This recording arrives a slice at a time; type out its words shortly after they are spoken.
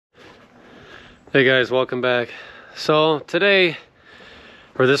Hey guys, welcome back. So today,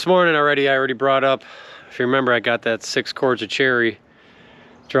 or this morning already, I already brought up, if you remember, I got that 6 cords of cherry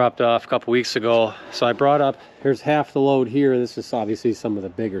dropped off a couple weeks ago. So I brought up, here's half the load here. This is obviously some of the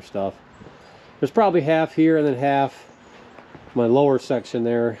bigger stuff. There's probably half here and then half my lower section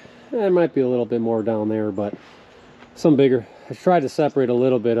there. It might be a little bit more down there, but some bigger. I tried to separate a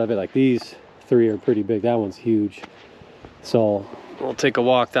little bit of it. Like these 3 are pretty big. That one's huge. So we'll take a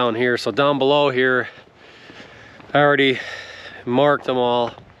walk down here. So down below here, I already marked them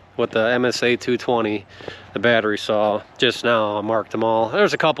all with the MSA 220, the battery saw. Just now I marked them all.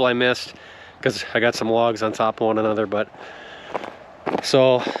 There's a couple I missed because I got some logs on top of one another, but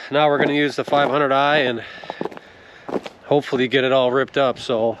so now we're going to use the 500i and hopefully get it all ripped up.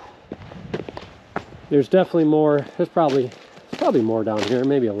 So there's definitely more. There's probably more down here,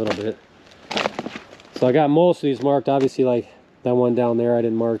 maybe a little bit. So I got most of these marked. Obviously, like that one down there I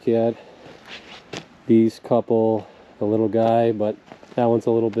didn't mark yet. These couple, the little guy, but that one's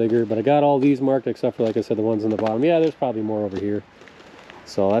a little bigger. But I got all these marked except for, like I said, the ones on the bottom. Yeah, there's probably more over here.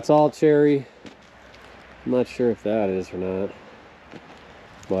 So that's all cherry. I'm not sure if that is or not.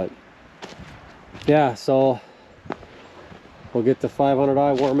 But yeah, so we'll get the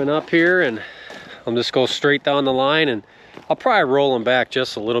 500i warming up here, and I'll just go straight down the line, and I'll probably roll them back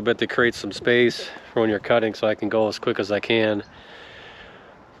just a little bit to create some space for when you're cutting, so I can go as quick as I can.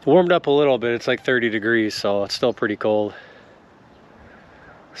 Warmed up a little bit. It's like 30 degrees, so it's still pretty cold.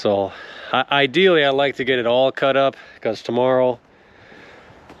 So ideally I'd like to get it all cut up, because tomorrow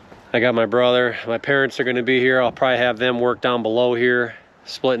I got my brother, my parents are going to be here. I'll probably have them work down below here,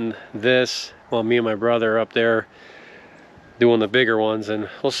 splitting this, while me and my brother are up there doing the bigger ones, and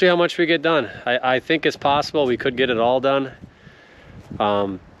we'll see how much we get done. I think it's possible we could get it all done.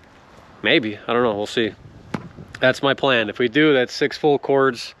 Maybe, I don't know, we'll see. That's my plan. If we do, that's 6 full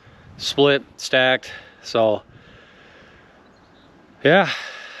cords, split, stacked. So yeah,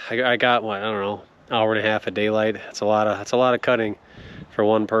 I got what, I don't know, hour and a half of daylight. That's a lot of cutting for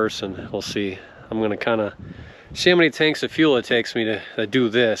one person. We'll see. I'm gonna kind of see how many tanks of fuel it takes me to do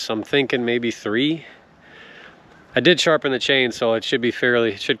this. I'm thinking maybe 3. I did sharpen the chain, so it should be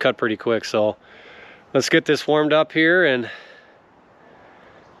it should cut pretty quick. So let's get this warmed up here, and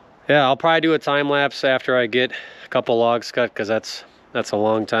yeah, I'll probably do a time lapse after I get a couple logs cut, because that's a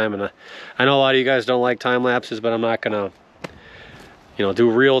long time, and I know a lot of you guys don't like time lapses, but I'm not gonna, you know, do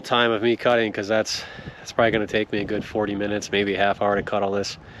real time of me cutting, because that's probably gonna take me a good 40 minutes, maybe a half hour to cut all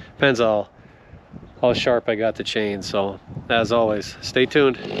this. Depends how sharp I got the chain. So as always, stay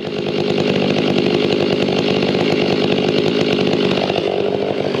tuned.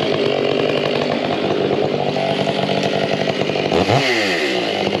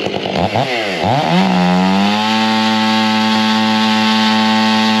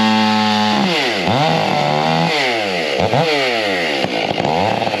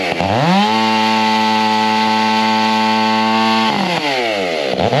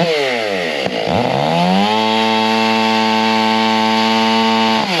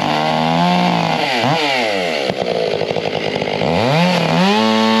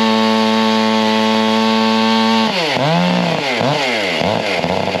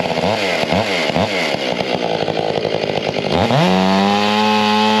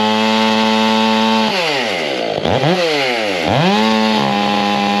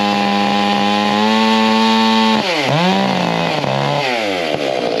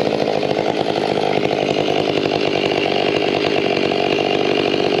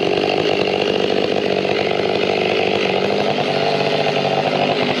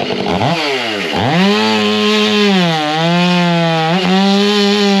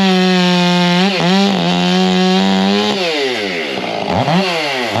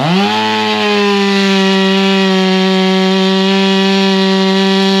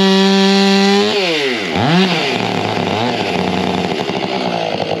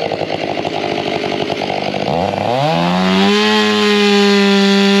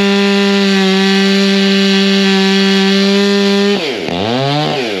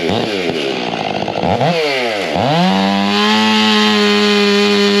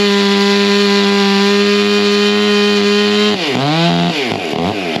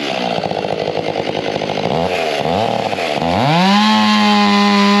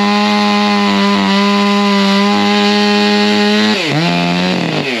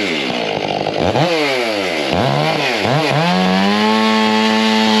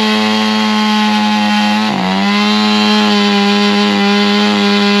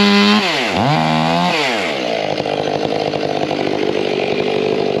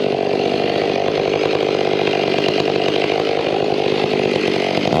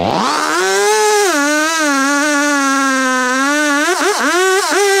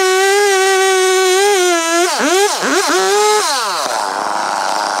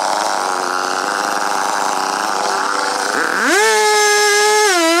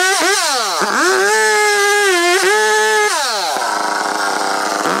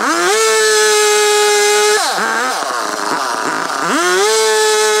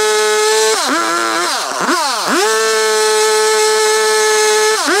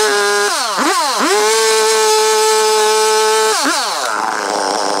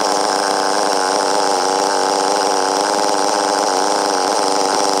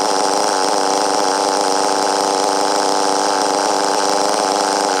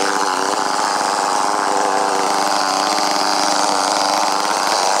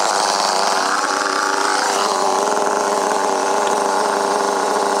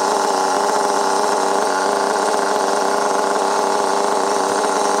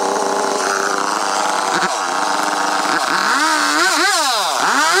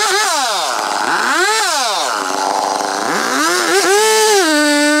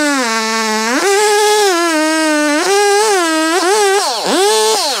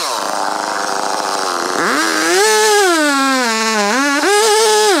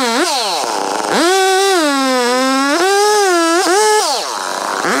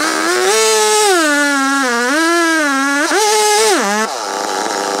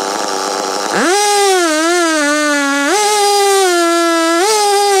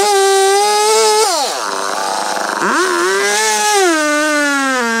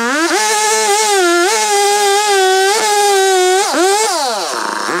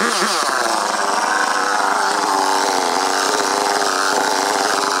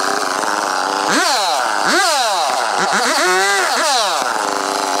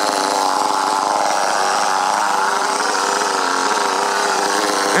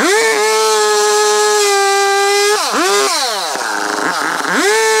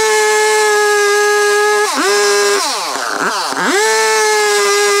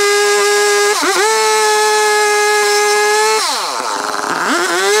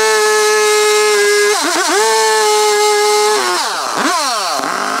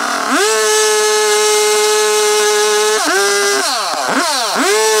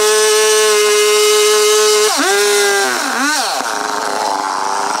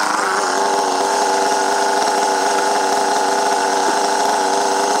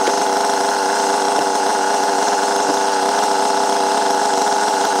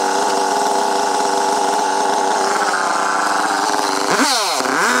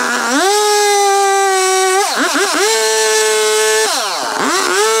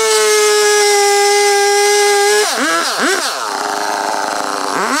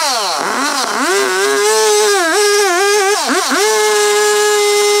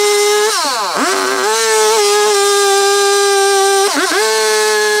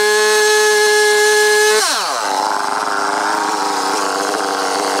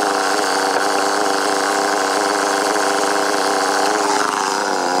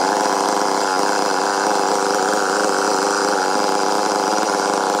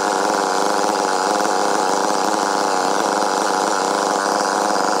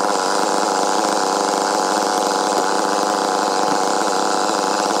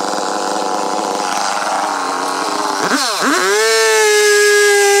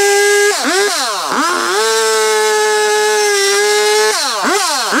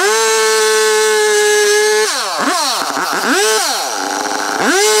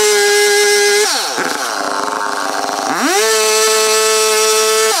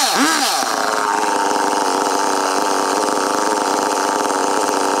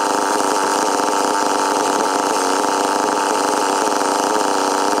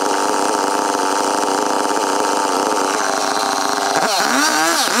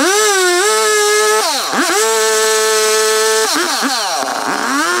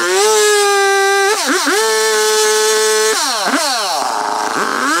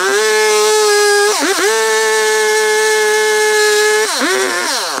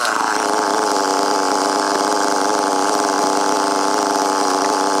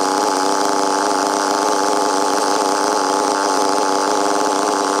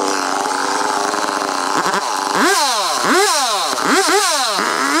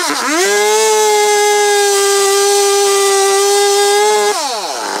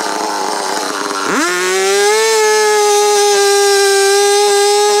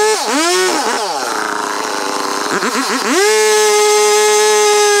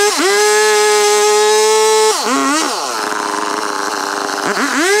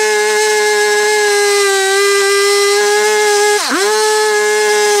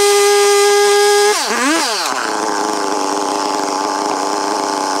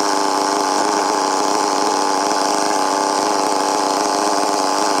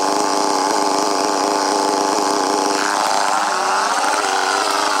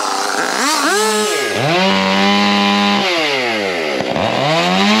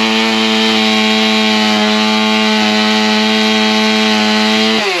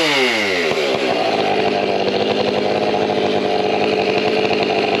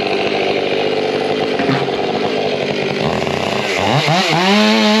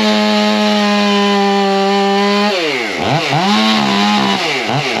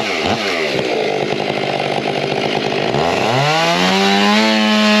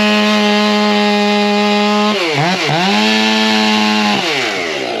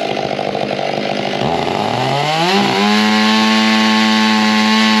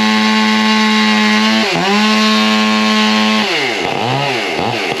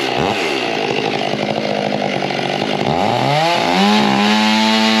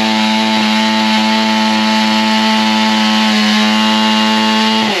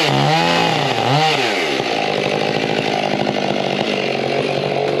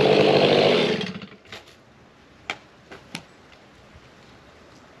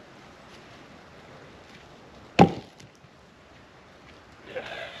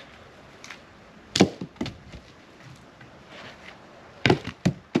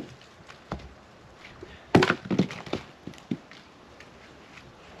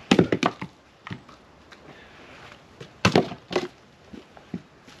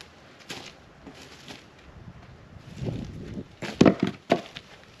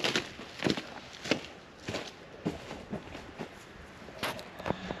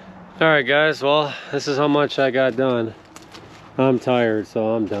 Alright guys, well, this is how much I got done. I'm tired, so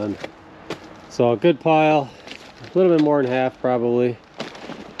I'm done. So a good pile, a little bit more than half probably.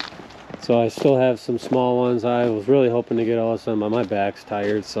 So I still have some small ones. I was really hoping to get all of them, but my back's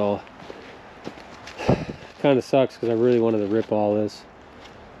tired, so kind of sucks because I really wanted to rip all this.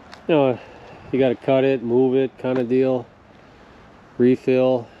 You know, you got to cut it, move it, kind of deal,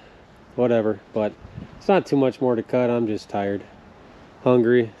 refill, whatever. But it's not too much more to cut. I'm just tired,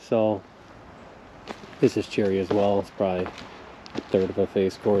 hungry. So this is cherry as well. It's probably a third of a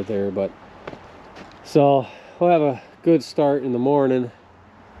face cord there, but so we'll have a good start in the morning.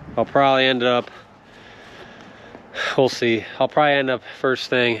 I'll probably end up, we'll see, I'll probably end up first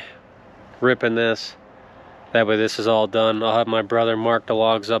thing ripping this. That way this is all done. I'll have my brother mark the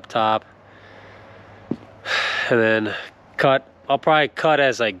logs up top and then cut. I'll probably cut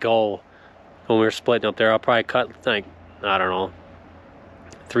as I go. When we're splitting up there, I'll probably cut like, I don't know,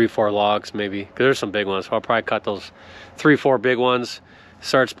 3-4 logs maybe, because there's some big ones. So I'll probably cut those 3-4 big ones,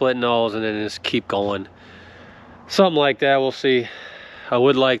 start splitting those, and then just keep going. Something like that, we'll see. I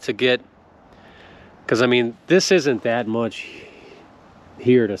would like to get, because I mean, this isn't that much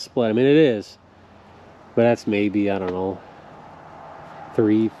here to split. I mean, it is, but that's maybe, I don't know,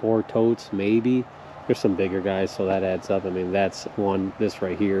 3-4 totes maybe. There's some bigger guys, so that adds up. I mean, that's one. This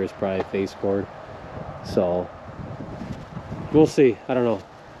right here is probably a face cord, so we'll see. I don't know.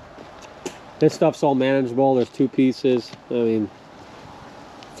 This stuff's all manageable. There's 2 pieces. I mean,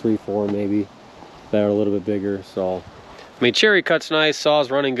 3-4 maybe that are a little bit bigger. So I mean, cherry cut's nice,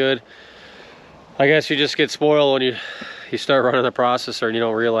 saw's running good. I guess you just get spoiled when you start running the processor and you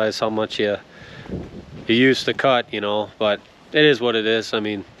don't realize how much you used to cut, you know, but it is what it is. I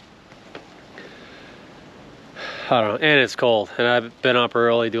mean, I don't know, and it's cold, and I've been up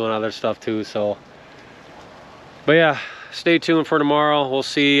early doing other stuff too, so. But yeah, stay tuned for tomorrow. We'll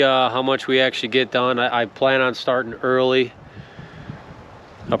see how much we actually get done. I plan on starting early.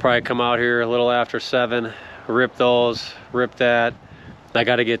 I'll probably come out here a little after 7, rip those, rip that. I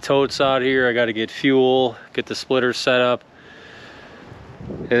got to get totes out here. I got to get fuel, get the splitters set up,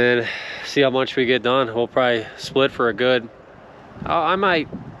 and then see how much we get done. We'll probably split for a good, I might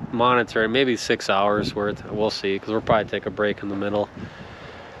monitor it, maybe 6 hours worth. We'll see, because we'll probably take a break in the middle.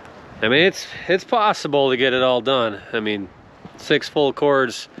 I mean, it's possible to get it all done. I mean, 6 full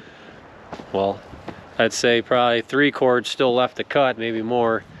cords, well, I'd say probably 3 cords still left to cut, maybe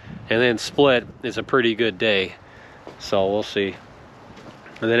more, and then split is a pretty good day. So we'll see.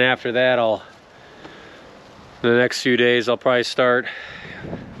 And then after that, the next few days, I'll probably start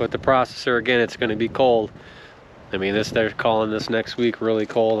with the processor again. It's going to be cold. I mean, they're calling this next week really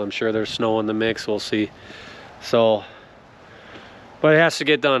cold. I'm sure there's snow in the mix. We'll see. So, but it has to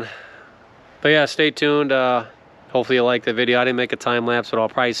get done. But yeah, stay tuned. Hopefully you like the video. I didn't make a time lapse, but I'll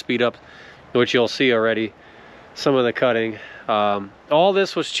probably speed up, which you'll see already, some of the cutting. All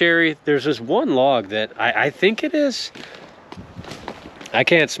this was cherry. There's this one log that I think it is. I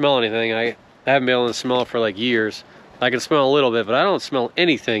can't smell anything. I haven't been able to smell it for like years. I can smell a little bit, but I don't smell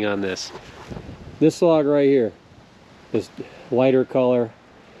anything on this. This log right here, this lighter color.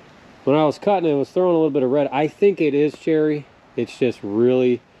 When I was cutting it, it was throwing a little bit of red. I think it is cherry. It's just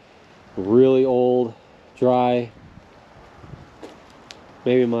really, really old, dry.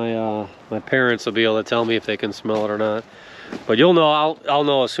 Maybe my parents will be able to tell me if they can smell it or not. But you'll know. I'll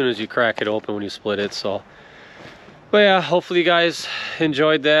know as soon as you crack it open when you split it. So. But yeah, hopefully you guys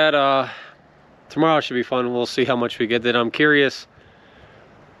enjoyed that. Tomorrow should be fun. We'll see how much we get. That I'm curious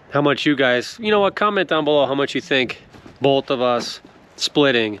how much you guys, you know what, comment down below how much you think both of us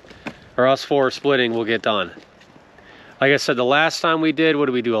splitting, or us 4 splitting, will get done. Like I said, the last time we did, what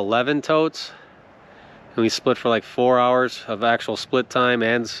did we do, 11 totes? And we split for like 4 hours of actual split time,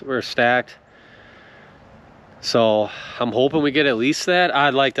 and we're stacked. So I'm hoping we get at least that.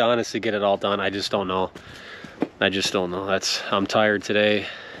 I'd like to honestly get it all done. I just don't know. I'm tired today.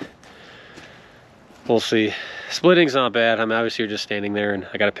 We'll see. Splitting's not bad. I'm obviously just standing there and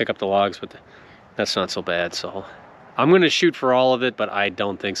I got to pick up the logs, but that's not so bad. So I'm going to shoot for all of it, but I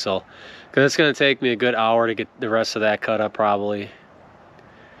don't think so, because it's going to take me a good hour to get the rest of that cut up probably.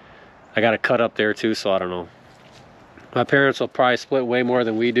 I got to cut up there too, so I don't know. My parents will probably split way more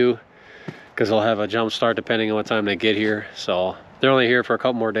than we do, because they'll have a jump start depending on what time they get here. So they're only here for a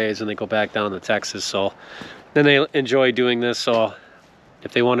couple more days and they go back down to Texas. So then they enjoy doing this. So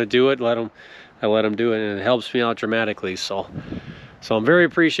if they want to do it, I let them do it, and it helps me out dramatically. So I'm very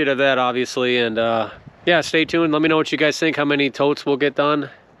appreciative of that, obviously. And yeah, stay tuned. Let me know what you guys think, how many totes we'll get done.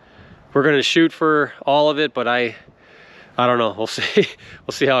 We're going to shoot for all of it, but I don't know. We'll see.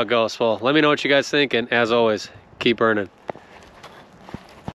 We'll see how it goes. Well, let me know what you guys think, and as always, keep burning.